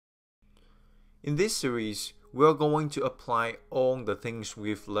In this series, we are going to apply all the things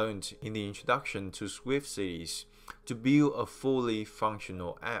we've learned in the introduction to Swift series to build a fully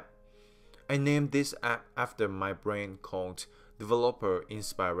functional app. I named this app after my brand called Developer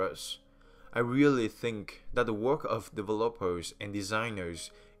Inspirus. I really think that the work of developers and designers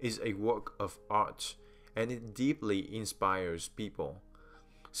is a work of art, and it deeply inspires people.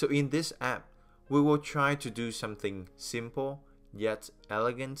 So in this app, we will try to do something simple yet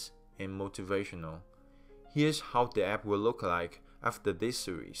elegant and motivational. Here's how the app will look like after this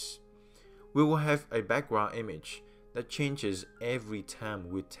series. We will have a background image that changes every time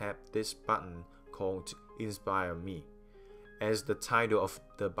we tap this button called Inspire Me. As the title of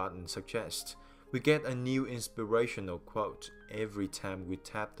the button suggests, we get a new inspirational quote every time we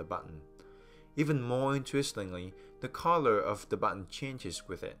tap the button. Even more interestingly, the color of the button changes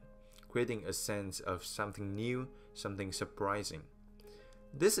with it, creating a sense of something new, something surprising.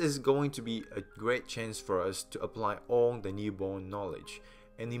 This is going to be a great chance for us to apply all the newborn knowledge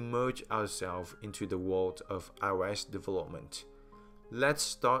and immerse ourselves into the world of iOS development. Let's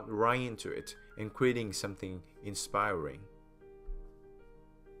start right into it and creating something inspiring.